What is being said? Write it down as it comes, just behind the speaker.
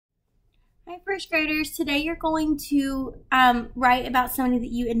Hi, first graders. Today you're going to write about somebody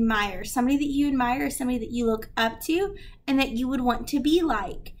that you admire. Somebody that you admire is somebody that you look up to and that you would want to be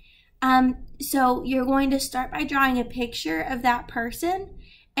like. So you're going to start by drawing a picture of that person,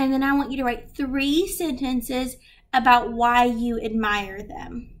 and then I want you to write 3 sentences about why you admire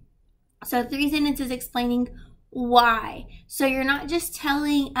them. So 3 sentences explaining why. So you're not just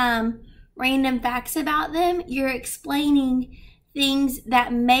telling random facts about them, you're explaining things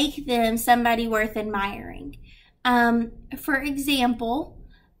that make them somebody worth admiring. For example,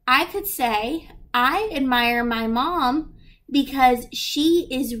 I could say, I admire my mom because she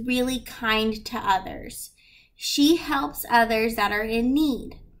is really kind to others. She helps others that are in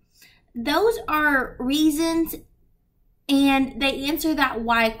need. Those are reasons, and they answer that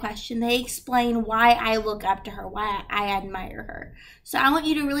why question. They explain why I look up to her, why I admire her. So I want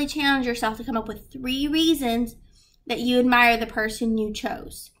you to really challenge yourself to come up with 3 reasons that you admire the person you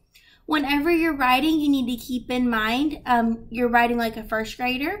chose. Whenever you're writing, you need to keep in mind you're writing like a first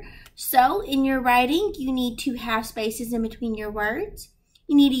grader. So in your writing, you need to have spaces in between your words.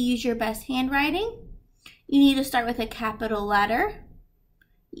 You need to use your best handwriting. You need to start with a capital letter.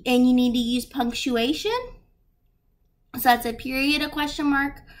 And you need to use punctuation. So that's a period, a question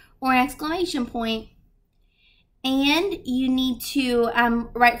mark, or an exclamation point. And you need to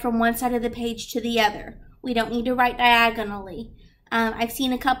write from one side of the page to the other. We don't need to write diagonally. I've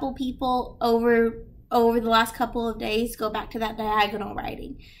seen a couple people over the last couple of days go back to that diagonal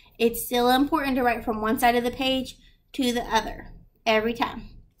writing. It's still important to write from one side of the page to the other every time.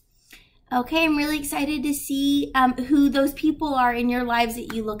 Okay, I'm really excited to see who those people are in your lives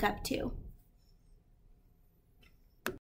that you look up to.